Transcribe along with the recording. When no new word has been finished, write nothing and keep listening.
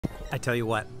I tell you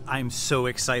what, I'm so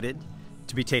excited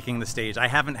to be taking the stage. I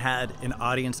haven't had an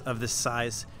audience of this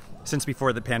size since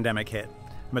before the pandemic hit.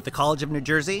 I'm at the College of New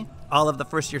Jersey. All of the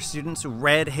first year students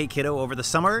read Hey Kiddo over the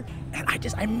summer, and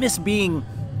I miss being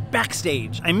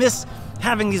backstage. I miss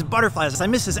having these butterflies. I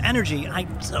miss his energy, and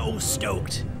I'm so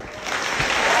stoked.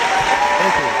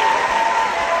 Thank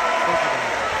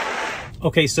you.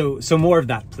 Okay, so more of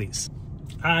that, please.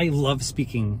 I love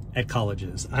speaking at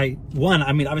colleges.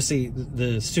 Obviously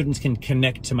the students can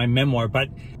connect to my memoir, but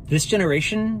this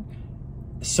generation,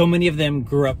 so many of them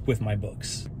grew up with my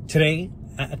books. Today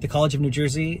at the College of New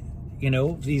Jersey, you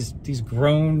know, these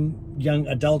grown young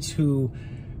adults who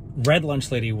read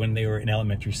Lunch Lady when they were in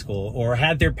elementary school or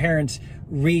had their parents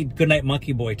read Goodnight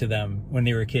Monkey Boy to them when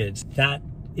they were kids. That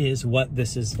is what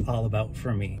this is all about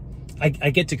for me. I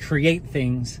get to create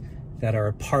things that are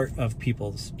a part of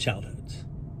people's childhoods.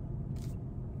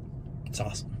 It's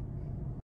awesome.